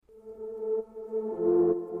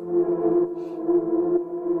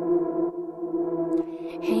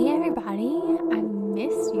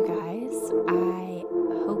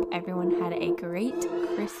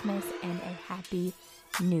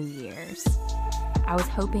I was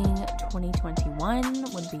hoping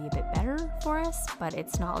 2021 would be a bit better for us, but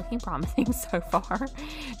it's not looking promising so far.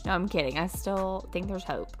 No, I'm kidding. I still think there's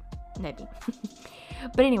hope. Maybe.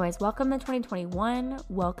 But anyways, welcome to 2021.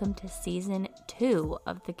 Welcome to season 2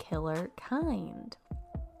 of The Killer Kind.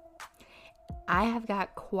 I have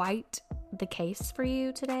got quite the case for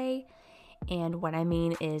you today. And what I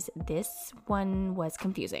mean is this one was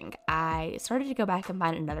confusing. I started to go back and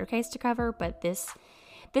find another case to cover, but this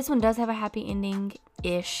one does have a happy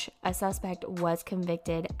ending-ish. A suspect was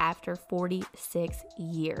convicted after 46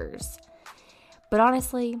 years. But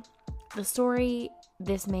honestly, the story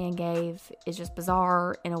this man gave is just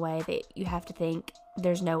bizarre in a way that you have to think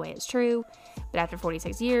there's no way it's true. But after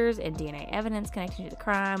 46 years and DNA evidence connected to the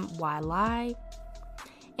crime, why lie?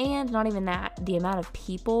 And not even that, the amount of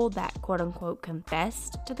people that quote-unquote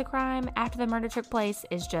confessed to the crime after the murder took place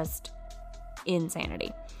is just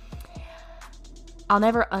insanity. I'll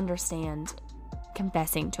never understand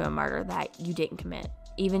confessing to a murder that you didn't commit.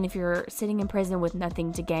 Even if you're sitting in prison with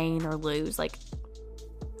nothing to gain or lose, like,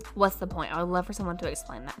 what's the point? I would love for someone to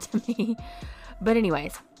explain that to me. But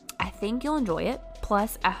anyways, I think you'll enjoy it.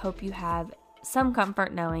 Plus, I hope you have some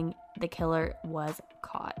comfort knowing the killer was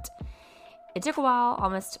caught. It took a while,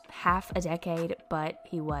 almost half a decade, but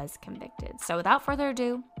he was convicted. So without further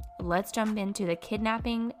ado, let's jump into the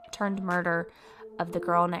kidnapping turned murder of the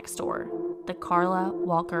girl next door, the Carla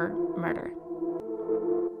Walker murder.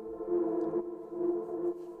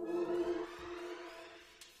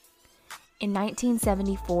 In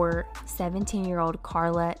 1974, 17-year-old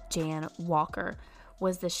Carla Jan Walker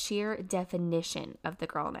was the sheer definition of the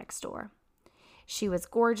girl next door. She was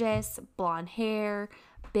gorgeous, blonde hair,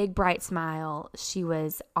 big bright smile. She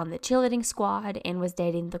was on the cheerleading squad and was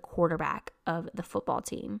dating the quarterback of the football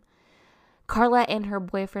team. Carla and her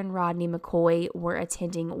boyfriend Rodney McCoy were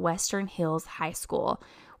attending Western Hills High School,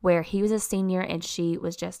 where he was a senior and she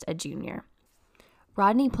was just a junior.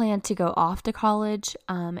 Rodney planned to go off to college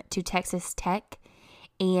to Texas Tech,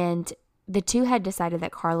 and the two had decided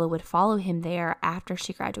that Carla would follow him there after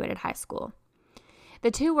she graduated high school.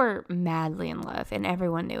 The two were madly in love, and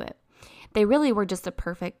everyone knew it. They really were just a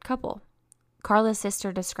perfect couple. Carla's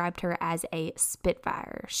sister described her as a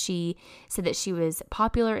spitfire. She said that she was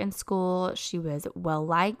popular in school, she was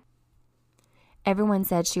well-liked. Everyone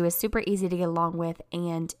said she was super easy to get along with,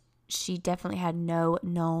 and she definitely had no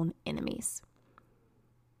known enemies.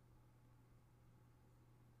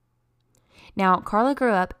 Now, Carla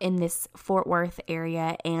grew up in this Fort Worth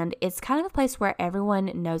area, and it's kind of a place where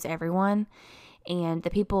everyone knows everyone. And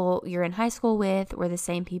the people you're in high school with were the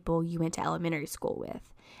same people you went to elementary school with.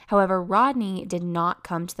 However, Rodney did not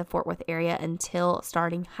come to the Fort Worth area until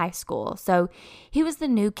starting high school. So he was the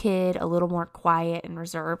new kid, a little more quiet and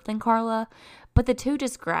reserved than Carla, but the two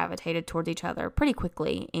just gravitated towards each other pretty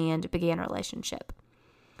quickly and began a relationship.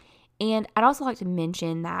 And I'd also like to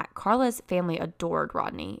mention that Carla's family adored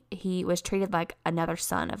Rodney. He was treated like another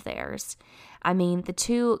son of theirs. I mean, the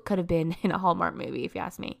two could have been in a Hallmark movie, if you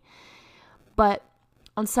ask me. But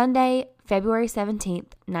on Sunday, February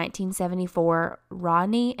 17th, 1974,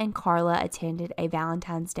 Rodney and Carla attended a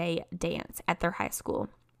Valentine's Day dance at their high school.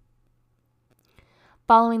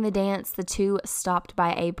 Following the dance, the two stopped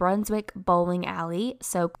by a Brunswick bowling alley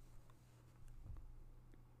so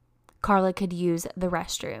Carla could use the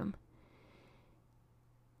restroom.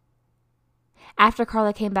 After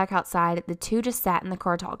Carla came back outside, the two just sat in the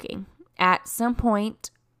car talking. At some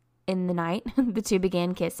point in the night, the two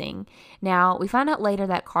began kissing. Now, we found out later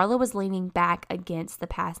that Carla was leaning back against the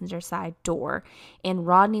passenger side door, and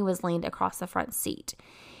Rodney was leaned across the front seat.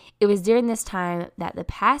 It was during this time that the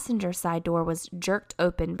passenger side door was jerked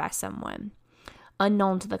open by someone,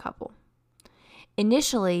 unknown to the couple.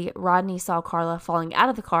 Initially, Rodney saw Carla falling out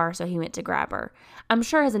of the car, so he went to grab her. I'm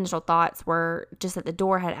sure his initial thoughts were just that the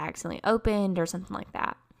door had accidentally opened or something like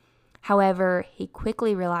that. However, he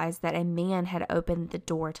quickly realized that a man had opened the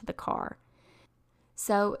door to the car.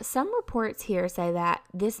 So some reports here say that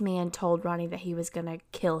this man told Rodney that he was going to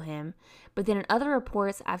kill him. But then in other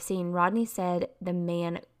reports I've seen, Rodney said the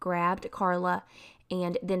man grabbed Carla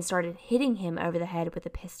and then started hitting him over the head with a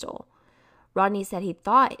pistol. Rodney said he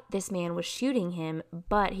thought this man was shooting him,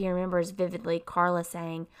 but he remembers vividly Carla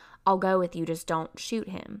saying, "I'll go with you, just don't shoot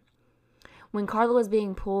him." When Carla was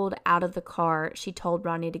being pulled out of the car, she told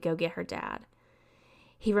Rodney to go get her dad.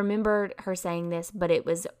 He remembered her saying this, but it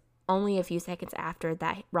was only a few seconds after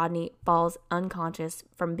that Rodney falls unconscious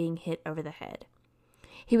from being hit over the head.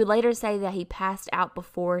 He would later say that he passed out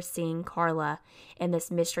before seeing Carla and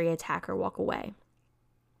this mystery attacker walk away.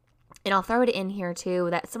 And I'll throw it in here too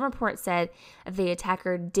that some reports said the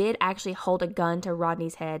attacker did actually hold a gun to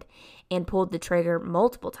Rodney's head and pulled the trigger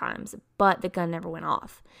multiple times, but the gun never went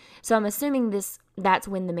off. So I'm assuming that's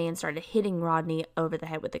when the man started hitting Rodney over the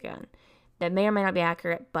head with the gun. That may or may not be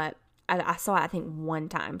accurate, but I saw it, I think, one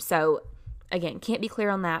time. So again, can't be clear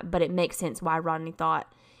on that, but it makes sense why Rodney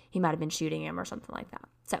thought he might have been shooting him or something like that.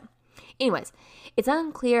 So anyways, it's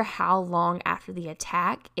unclear how long after the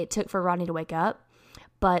attack it took for Rodney to wake up.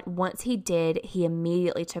 But once he did, he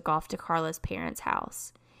immediately took off to Carla's parents'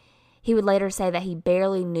 house. He would later say that he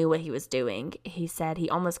barely knew what he was doing. He said he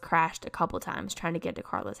almost crashed a couple times trying to get to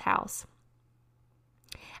Carla's house.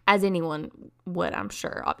 As anyone would, I'm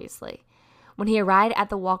sure, obviously. When he arrived at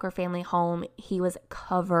the Walker family home, he was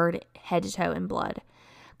covered head to toe in blood.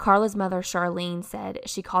 Carla's mother, Charlene, said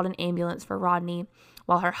she called an ambulance for Rodney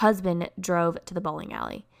while her husband drove to the bowling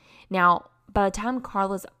alley. Now, by the time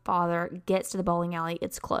Carla's father gets to the bowling alley,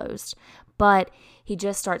 it's closed. But he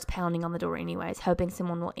just starts pounding on the door anyways, hoping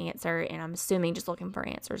someone will answer, and I'm assuming just looking for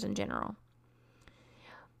answers in general.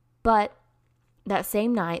 But that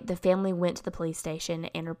same night, the family went to the police station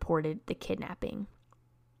and reported the kidnapping.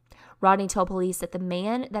 Rodney told police that the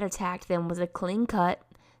man that attacked them was a clean-cut,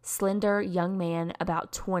 slender young man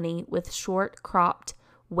about 20 with short, cropped,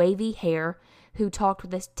 wavy hair who talked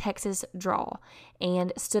with a Texas drawl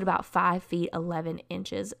and stood about 5 feet 11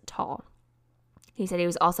 inches tall. He said he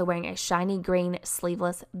was also wearing a shiny green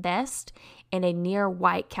sleeveless vest and a near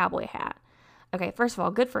white cowboy hat. Okay, first of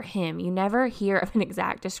all, good for him. You never hear of an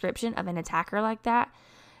exact description of an attacker like that.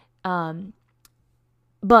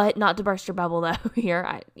 But not to burst your bubble though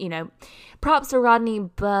here, props to Rodney,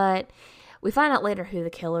 but we find out later who the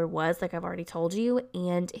killer was, like I've already told you,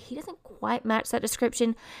 and he doesn't quite match that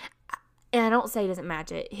description. And I don't say he doesn't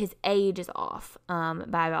match it. His age is off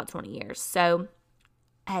by about 20 years. So,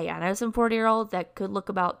 hey, I know some 40-year-olds that could look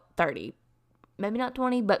about 30. Maybe not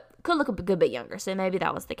 20, but could look a good bit younger. So maybe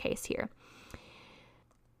that was the case here.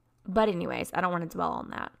 But anyways, I don't want to dwell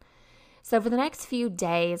on that. So for the next few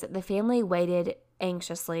days, the family waited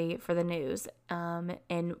anxiously for the news.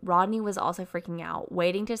 And Rodney was also freaking out,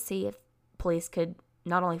 waiting to see if police could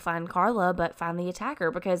not only find Carla, but find the attacker,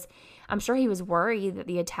 because I'm sure he was worried that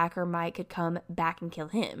the attacker could come back and kill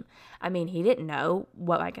him. I mean, he didn't know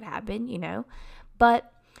what could happen,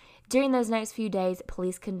 But during those next few days,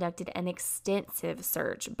 police conducted an extensive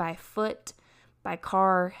search by foot, by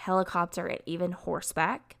car, helicopter, and even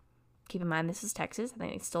horseback. Keep in mind, this is Texas. I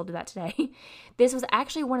think they still do that today. This was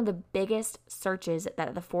actually one of the biggest searches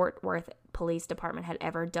that the Fort Worth Police Department had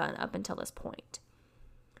ever done up until this point.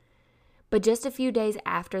 But just a few days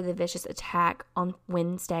after the vicious attack on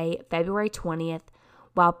Wednesday, February 20th,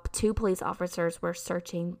 while 2 police officers were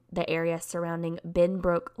searching the area surrounding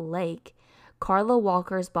Benbrook Lake, Carla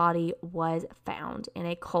Walker's body was found in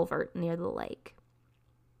a culvert near the lake.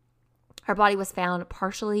 Her body was found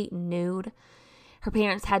partially nude. Her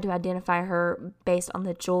parents had to identify her based on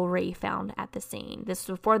the jewelry found at the scene. This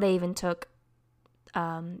was before they even took,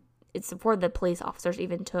 it's before the police officers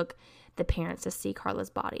even took the parents to see Carla's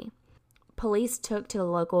body. Police took to the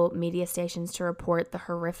local media stations to report the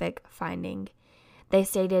horrific finding. They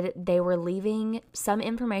stated they were leaving some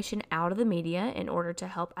information out of the media in order to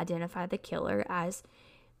help identify the killer, as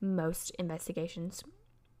most investigations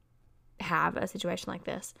have a situation like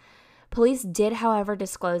this. Police did, however,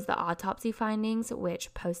 disclose the autopsy findings,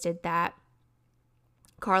 which posted that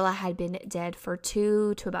Carla had been dead for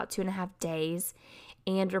 2 to about 2.5 days,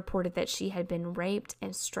 and reported that she had been raped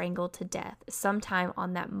and strangled to death sometime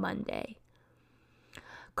on that Monday.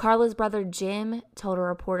 Carla's brother Jim told a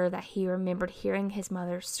reporter that he remembered hearing his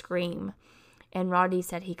mother scream, and Rodney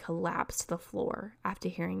said he collapsed to the floor after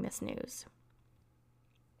hearing this news.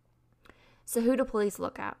 So who do police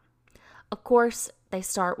look at? Of course, they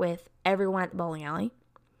start with everyone at the bowling alley.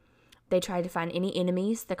 They try to find any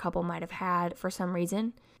enemies the couple might have had for some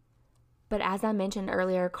reason. But as I mentioned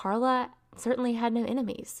earlier, Carla certainly had no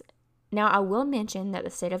enemies. Now, I will mention that the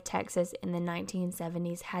state of Texas in the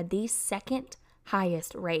 1970s had the second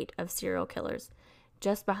highest rate of serial killers,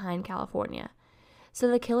 just behind California. So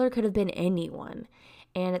the killer could have been anyone,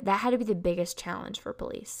 and that had to be the biggest challenge for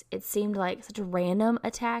police. It seemed like such a random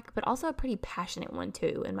attack, but also a pretty passionate one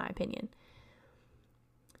too, in my opinion.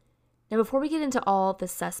 Now, before we get into all the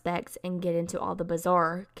suspects and get into all the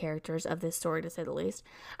bizarre characters of this story, to say the least,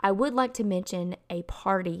 I would like to mention a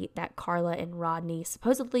party that Carla and Rodney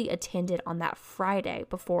supposedly attended on that Friday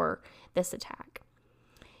before this attack.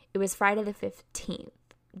 It was Friday the 15th,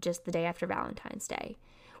 just the day after Valentine's Day.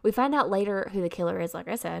 We find out later who the killer is, like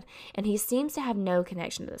I said, and he seems to have no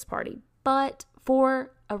connection to this party. But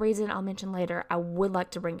for a reason I'll mention later, I would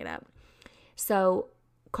like to bring it up. So,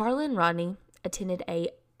 Carla and Rodney attended a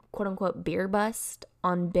quote-unquote beer bust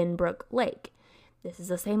on Benbrook Lake. This is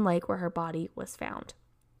the same lake where her body was found.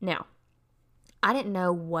 Now, I didn't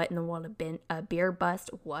know what in the world a beer bust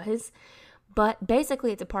was, but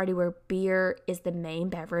basically it's a party where beer is the main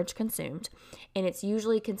beverage consumed, and it's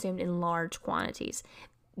usually consumed in large quantities.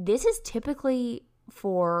 This is typically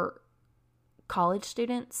for college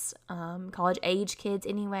students, college age kids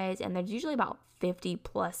anyways, and there's usually about 50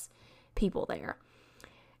 plus people there.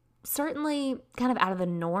 Certainly kind of out of the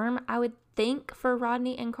norm, I would think, for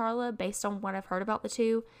Rodney and Carla based on what I've heard about the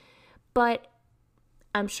two, but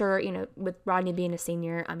I'm sure, with Rodney being a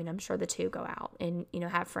senior, I'm sure the two go out and,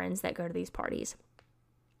 have friends that go to these parties.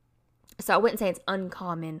 So I wouldn't say it's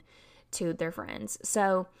uncommon to their friends.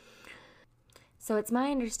 So it's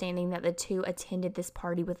my understanding that the two attended this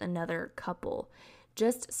party with another couple.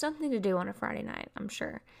 Just something to do on a Friday night, I'm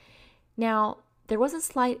sure. Now, there was a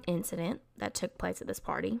slight incident that took place at this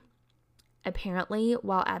party. Apparently,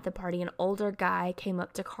 while at the party, an older guy came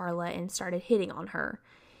up to Carla and started hitting on her.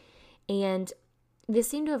 And this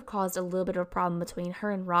seemed to have caused a little bit of a problem between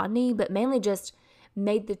her and Rodney, but mainly just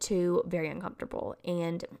made the two very uncomfortable.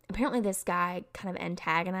 And apparently this guy kind of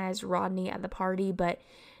antagonized Rodney at the party, but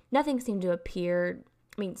nothing appeared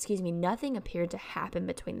to happen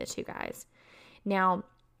between the two guys. Now,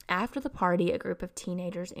 after the party, a group of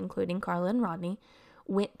teenagers, including Carla and Rodney,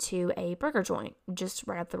 went to a burger joint just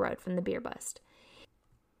right up the road from the beer bust.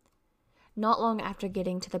 Not long after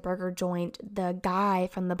getting to the burger joint, the guy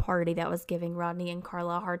from the party that was giving Rodney and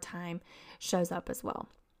Carla a hard time shows up as well.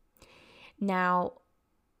 Now,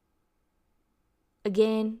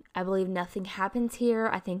 again, I believe nothing happens here.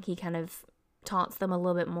 I think he kind of taunts them a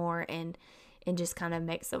little bit more and just kind of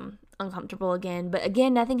makes them uncomfortable again. But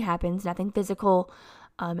again, nothing happens, nothing physical.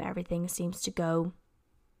 Everything seems to go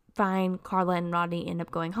fine. Carla and Rodney end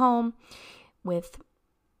up going home with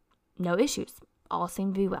no issues. All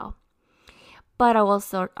seem to be well. But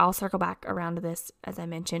I'll circle back around to this, as I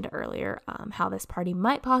mentioned earlier, how this party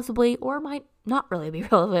might possibly or might not really be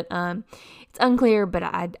relevant. It's unclear, but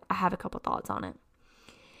I have a couple thoughts on it.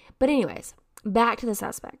 But anyways, back to the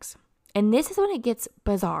suspects. And this is when it gets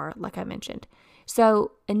bizarre, like I mentioned.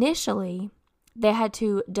 So initially, they had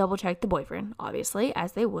to double check the boyfriend, obviously,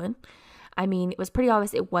 as they would. It was pretty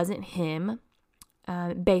obvious it wasn't him,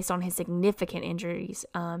 based on his significant injuries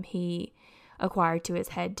he acquired to his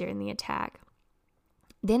head during the attack.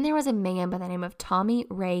 Then there was a man by the name of Tommy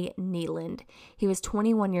Ray Nealand. He was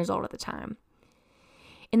 21 years old at the time.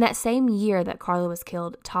 In that same year that Carla was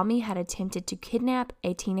killed, Tommy had attempted to kidnap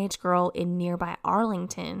a teenage girl in nearby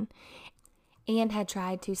Arlington and had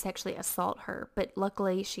tried to sexually assault her, but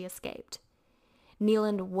luckily she escaped.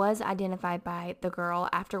 Nealand was identified by the girl,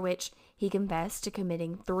 after which he confessed to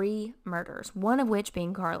committing 3 murders, one of which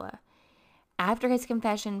being Carla. After his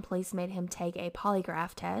confession, police made him take a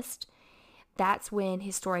polygraph test. That's when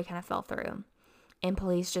his story kind of fell through, and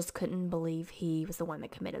police just couldn't believe he was the one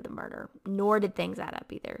that committed the murder, nor did things add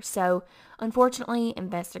up either. So, unfortunately,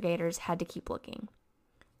 investigators had to keep looking.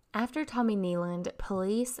 After Tommy Nealand,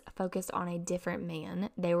 police focused on a different man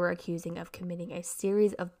they were accusing of committing a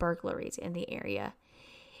series of burglaries in the area.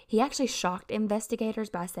 He actually shocked investigators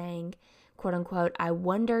by saying, quote unquote, "I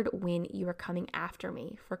wondered when you were coming after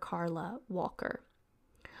me," for Carla Walker.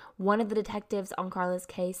 One of the detectives on Carla's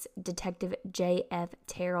case, Detective J.F.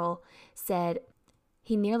 Terrell, said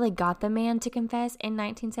he nearly got the man to confess in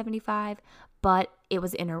 1975, but it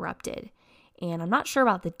was interrupted. And I'm not sure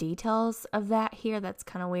about the details of that here. That's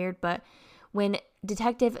kind of weird. But when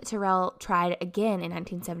Detective Terrell tried again in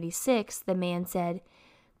 1976, the man said,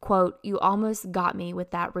 quote, "You almost got me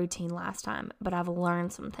with that routine last time, but I've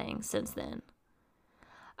learned some things since then."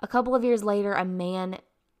 A couple of years later, a man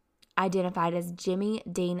identified as Jimmy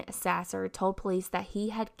Dean Sasser told police that he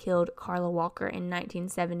had killed Carla Walker in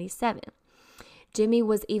 1977. Jimmy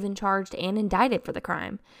was even charged and indicted for the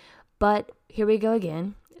crime. But here we go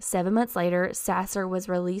again. 7 months later, Sasser was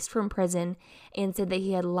released from prison and said that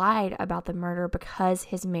he had lied about the murder because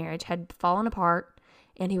his marriage had fallen apart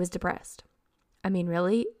and he was depressed.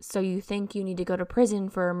 Really? So you think you need to go to prison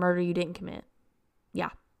for a murder you didn't commit?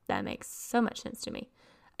 Yeah, that makes so much sense to me.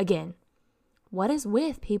 Again, what is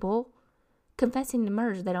with people confessing to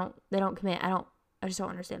murders they don't commit? I just don't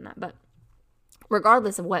understand that. But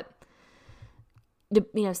regardless of what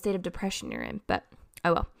state of depression you're in, but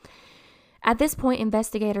oh well. At this point,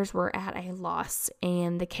 investigators were at a loss,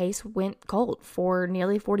 and the case went cold for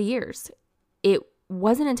nearly 40 years. It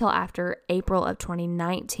wasn't until after April of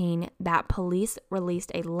 2019 that police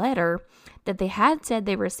released a letter that they had said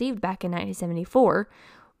they received back in 1974.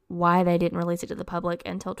 Why they didn't release it to the public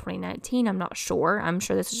until 2019, I'm not sure. I'm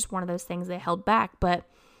sure this is just one of those things they held back, but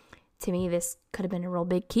to me, this could have been a real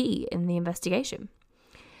big key in the investigation.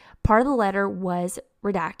 Part of the letter was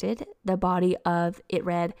redacted. The body of it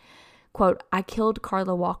read, quote, "I killed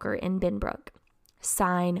Carla Walker in Benbrook.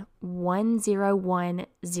 Sign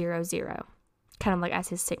 10100. Kind of like as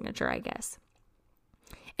his signature, I guess.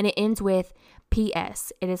 And it ends with,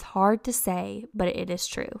 "P.S. It is hard to say, but it is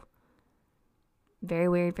true." Very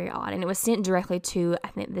weird, very odd. And it was sent directly to, I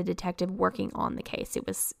think, the detective working on the case. It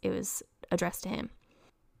was addressed to him.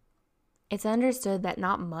 It's understood that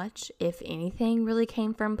not much, if anything, really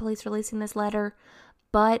came from police releasing this letter,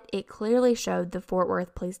 but it clearly showed the Fort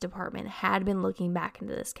Worth Police Department had been looking back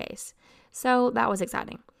into this case. So that was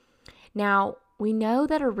exciting. Now, we know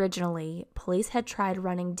that originally police had tried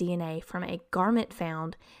running DNA from a garment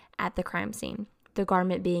found at the crime scene, the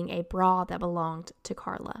garment being a bra that belonged to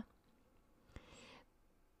Carla.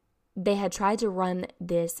 They had tried to run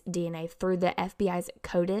this DNA through the FBI's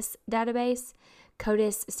CODIS database,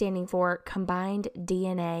 CODIS standing for Combined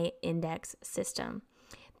DNA Index System.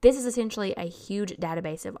 This is essentially a huge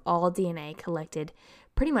database of all DNA collected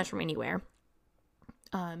pretty much from anywhere,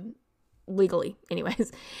 legally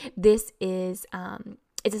anyways. This is,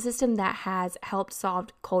 it's a system that has helped solve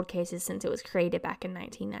cold cases since it was created back in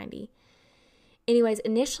 1990. Anyways,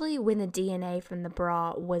 initially when the DNA from the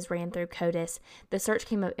bra was ran through CODIS, the search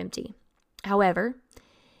came up empty. However,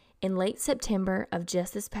 in late September of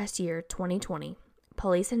just this past year, 2020,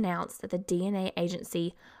 police announced that the DNA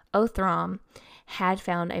agency Othram had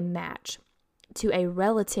found a match to a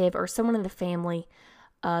relative or someone in the family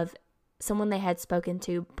of someone they had spoken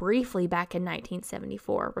to briefly back in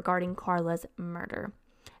 1974 regarding Carla's murder.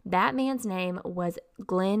 That man's name was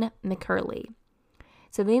Glenn McCurley.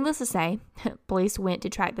 So needless to say, police went to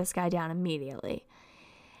track this guy down immediately.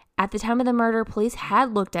 At the time of the murder, police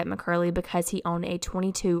had looked at McCurley because he owned a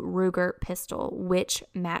 .22 Ruger pistol, which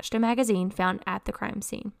matched a magazine found at the crime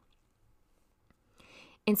scene.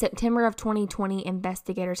 In September of 2020,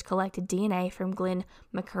 investigators collected DNA from Glenn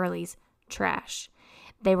McCurley's trash.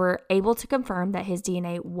 They were able to confirm that his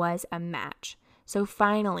DNA was a match. So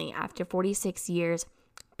finally, after 46 years,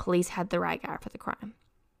 police had the right guy for the crime.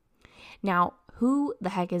 Now, who the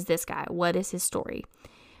heck is this guy? What is his story?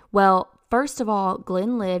 Well, first of all,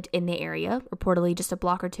 Glenn lived in the area, reportedly just a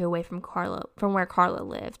block or two away from where Carla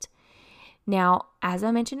lived. Now, as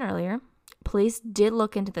I mentioned earlier, police did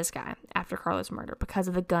look into this guy after Carla's murder because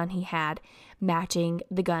of the gun he had matching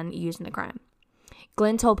the gun used in the crime.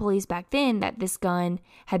 Glenn told police back then that this gun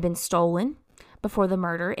had been stolen before the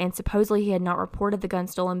murder, and supposedly he had not reported the gun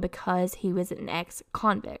stolen because he was an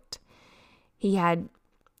ex-convict. He had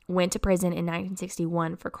went to prison in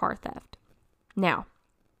 1961 for car theft. Now,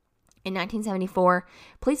 in 1974,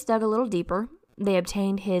 police dug a little deeper. They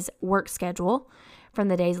obtained his work schedule from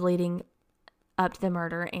the days leading up to the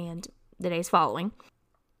murder and the days following.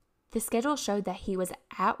 The schedule showed that he was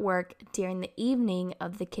at work during the evening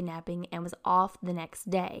of the kidnapping and was off the next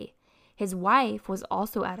day. His wife was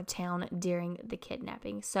also out of town during the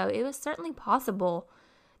kidnapping, so it was certainly possible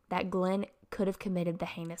that Glenn could have committed the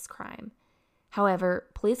heinous crime. However,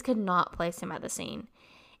 police could not place him at the scene,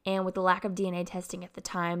 and with the lack of DNA testing at the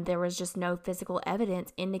time, there was just no physical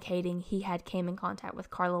evidence indicating he had came in contact with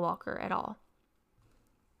Carla Walker at all.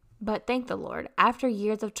 But thank the Lord, after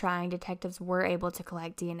years of trying, detectives were able to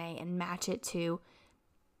collect DNA and match it to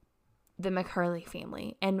the McCurley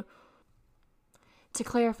family. And to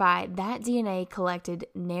clarify, that DNA collected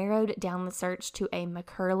narrowed down the search to a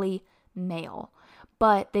McCurley male,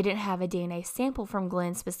 but they didn't have a DNA sample from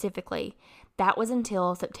Glenn specifically. That was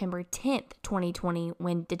until September 10th, 2020,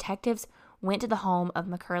 when detectives went to the home of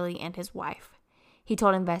McCurley and his wife. He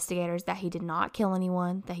told investigators that he did not kill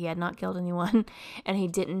anyone, that he had not killed anyone, and he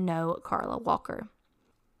didn't know Carla Walker.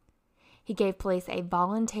 He gave police a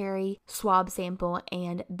voluntary swab sample,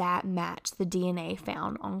 and that matched the DNA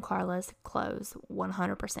found on Carla's clothes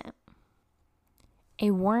 100%.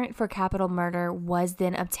 A warrant for capital murder was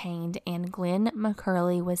then obtained, and Glenn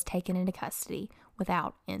McCurley was taken into custody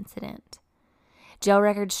without incident. Jail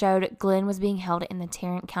records showed Glenn was being held in the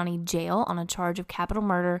Tarrant County Jail on a charge of capital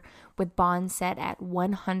murder with bond set at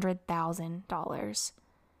 $100,000.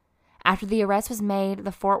 After the arrest was made,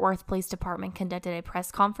 the Fort Worth Police Department conducted a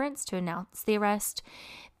press conference to announce the arrest.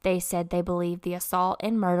 They said they believed the assault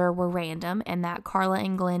and murder were random and that Carla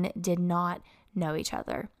and Glenn did not know each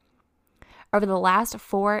other. Over the last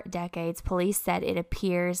 4 decades, police said it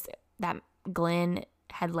appears that Glenn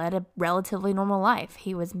had led a relatively normal life.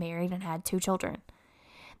 He was married and had 2 children.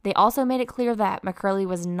 They also made it clear that McCurley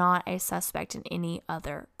was not a suspect in any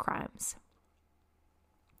other crimes.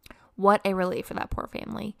 What a relief for that poor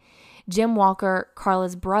family. Jim Walker,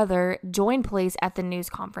 Carla's brother, joined police at the news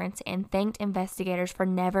conference and thanked investigators for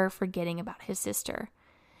never forgetting about his sister.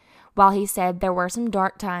 While he said there were some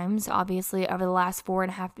dark times, obviously, over the last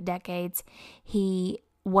 4.5 decades, he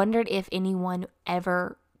wondered if anyone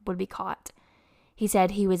ever would be caught. He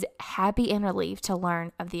said he was happy and relieved to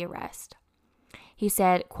learn of the arrest. He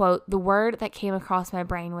said, quote, "The word that came across my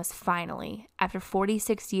brain was finally, after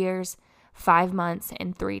 46 years, 5 months,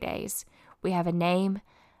 and 3 days, we have a name,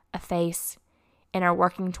 a face, and are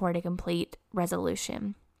working toward a complete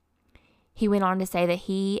resolution." He went on to say that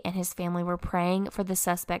he and his family were praying for the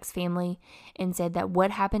suspect's family and said that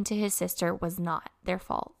what happened to his sister was not their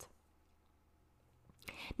fault.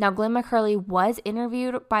 Now, Glenn McCurley was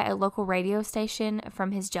interviewed by a local radio station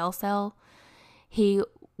from his jail cell. He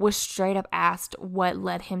was straight up asked what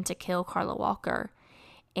led him to kill Carla Walker.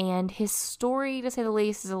 And his story, to say the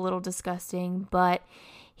least, is a little disgusting, but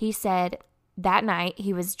he said that night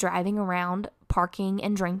he was driving around, parking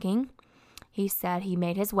and drinking. He said he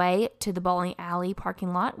made his way to the bowling alley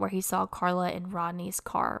parking lot where he saw Carla and Rodney's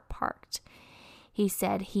car parked. He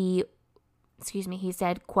said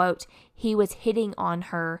quote, "He was hitting on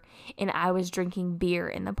her and I was drinking beer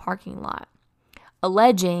in the parking lot,"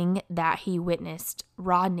 alleging that he witnessed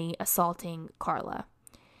Rodney assaulting Carla.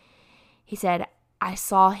 He said, "I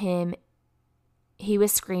saw him, he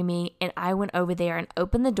was screaming, and I went over there and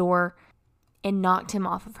opened the door and knocked him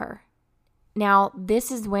off of her." Now,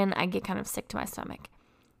 this is when I get kind of sick to my stomach.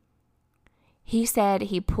 He said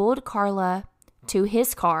he pulled Carla to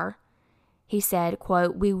his car. He said,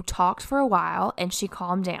 quote, "We talked for a while and she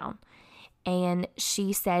calmed down. And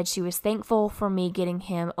she said she was thankful for me getting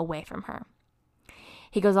him away from her."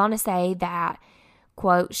 He goes on to say that,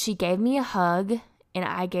 quote, "She gave me a hug and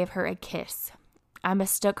I gave her a kiss. I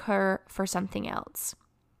mistook her for something else."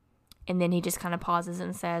 And then he just kind of pauses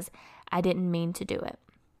and says, "I didn't mean to do it."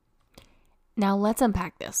 Now, let's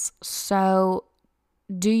unpack this. So,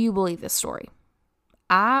 do you believe this story?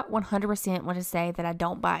 I 100% want to say that I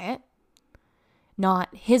don't buy it.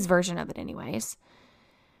 Not his version of it anyways.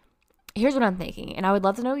 Here's what I'm thinking, and I would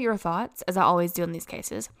love to know your thoughts, as I always do in these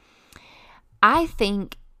cases. I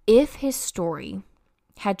think if his story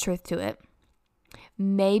had truth to it,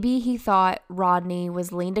 maybe he thought Rodney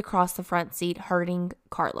was leaned across the front seat hurting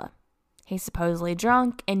Carla. He's supposedly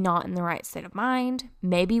drunk and not in the right state of mind.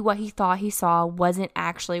 Maybe what he thought he saw wasn't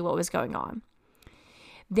actually what was going on.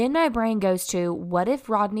 Then my brain goes to, what if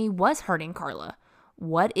Rodney was hurting Carla?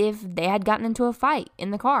 What if they had gotten into a fight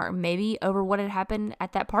in the car, maybe over what had happened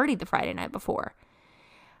at that party the Friday night before?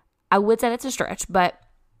 I would say that's a stretch, but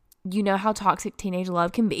you know how toxic teenage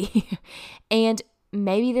love can be. And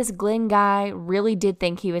maybe this Glenn guy really did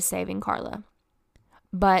think he was saving Carla.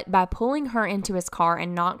 But by pulling her into his car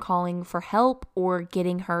and not calling for help or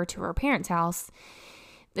getting her to her parents' house,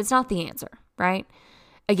 it's not the answer, right?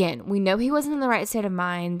 Again, we know he wasn't in the right state of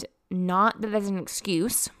mind. Not that that's an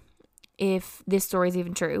excuse if this story is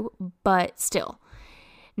even true, but still.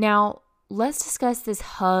 Now, let's discuss this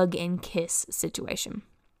hug and kiss situation.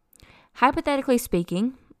 Hypothetically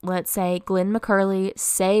speaking, let's say Glenn McCurley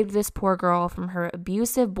saved this poor girl from her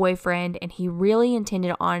abusive boyfriend and he really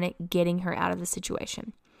intended on getting her out of the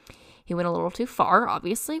situation. He went a little too far,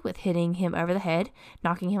 obviously, with hitting him over the head,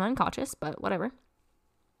 knocking him unconscious, but whatever.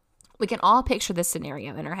 We can all picture this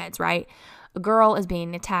scenario in our heads, right? A girl is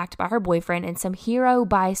being attacked by her boyfriend and some hero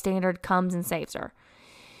bystander comes and saves her.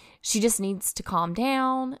 She just needs to calm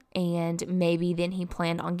down and maybe then he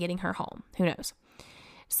planned on getting her home. Who knows?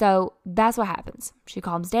 So that's what happens. She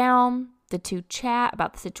calms down, the two chat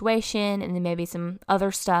about the situation and then maybe some other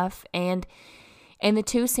stuff, and the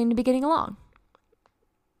two seem to be getting along.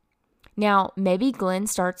 Now, maybe Glenn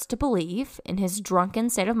starts to believe in his drunken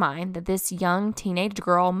state of mind that this young teenage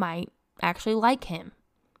girl might actually like him.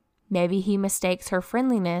 Maybe he mistakes her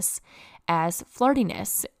friendliness as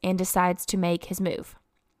flirtiness and decides to make his move.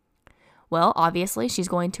 Well, obviously, she's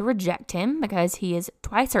going to reject him because he is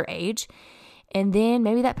twice her age. And then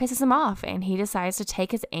maybe that pisses him off and he decides to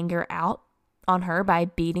take his anger out on her by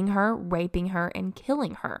beating her, raping her, and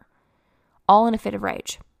killing her. All in a fit of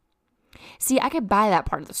rage. See, I could buy that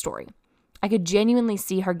part of the story. I could genuinely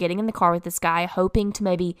see her getting in the car with this guy, hoping to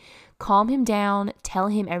maybe calm him down, tell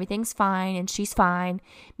him everything's fine and she's fine,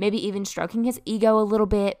 maybe even stroking his ego a little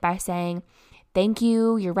bit by saying, "Thank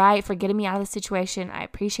you, you're right for getting me out of the situation. I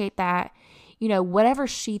appreciate that." You know, whatever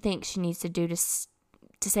she thinks she needs to do to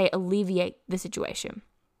say alleviate the situation.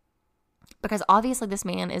 Because obviously this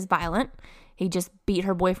man is violent. He just beat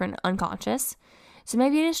her boyfriend unconscious. So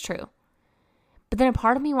maybe it is true. But then a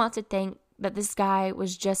part of me wants to think that this guy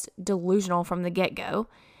was just delusional from the get-go.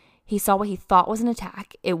 He saw what he thought was an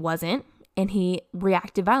attack. It wasn't, and he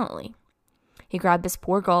reacted violently. He grabbed this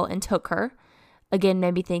poor girl and took her, again,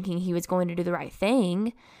 maybe thinking he was going to do the right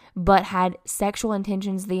thing, but had sexual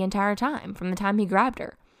intentions the entire time, from the time he grabbed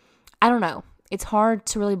her. I don't know. It's hard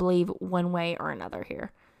to really believe one way or another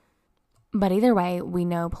here. But either way, we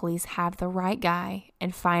know police have the right guy,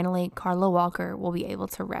 and finally, Carla Walker will be able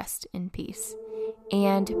to rest in peace.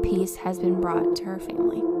 And peace has been brought to her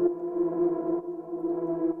family.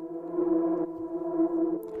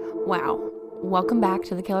 Wow. Welcome back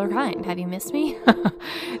to The Killer Kind. Have you missed me?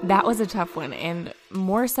 That was a tough one, and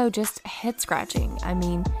more so just head-scratching. I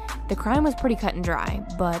mean, the crime was pretty cut and dry,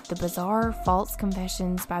 but the bizarre false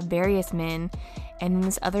confessions by various men, and then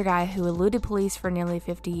this other guy who eluded police for nearly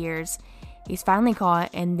 50 years, he's finally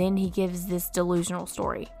caught, and then he gives this delusional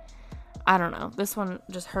story. I don't know. This one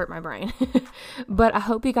just hurt my brain. But I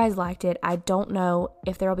hope you guys liked it. I don't know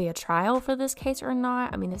if there will be a trial for this case or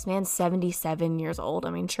not. I mean, this man's 77 years old.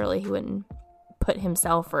 I mean, surely he wouldn't put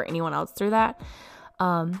himself or anyone else through that.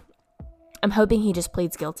 I'm hoping he just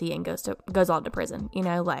pleads guilty and goes on to prison. You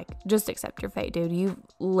know, like, just accept your fate, dude. You've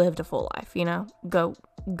lived a full life, you know? Go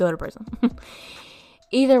to prison.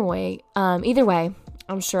 Either way,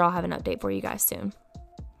 I'm sure I'll have an update for you guys soon.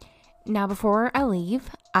 Now, before I leave,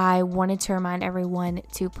 I wanted to remind everyone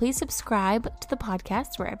to please subscribe to the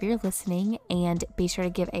podcast wherever you're listening, and be sure to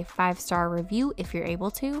give a 5-star review if you're able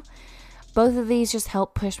to. Both of these just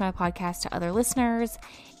help push my podcast to other listeners,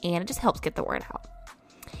 and it just helps get the word out.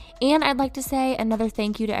 And I'd like to say another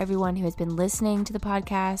thank you to everyone who has been listening to the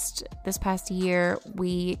podcast this past year.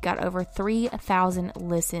 We got over 3,000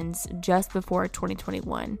 listens just before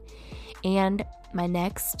 2021. And my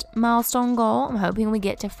next milestone goal, I'm hoping we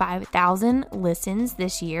get to 5,000 listens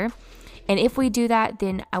this year. And if we do that,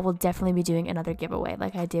 then I will definitely be doing another giveaway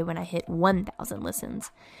like I did when I hit 1,000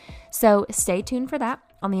 listens. So stay tuned for that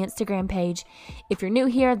on the Instagram page. If you're new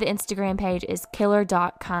here, the Instagram page is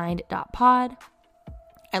killer.kind.pod.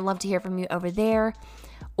 I'd love to hear from you over there,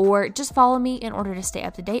 or just follow me in order to stay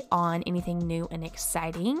up to date on anything new and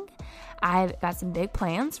exciting. I've got some big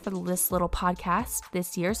plans for this little podcast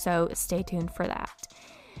this year, so stay tuned for that.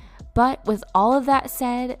 But with all of that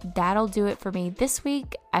said, that'll do it for me this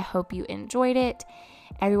week. I hope you enjoyed it.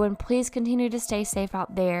 Everyone, please continue to stay safe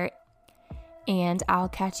out there, and I'll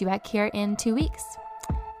catch you back here in 2 weeks.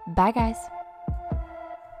 Bye, guys.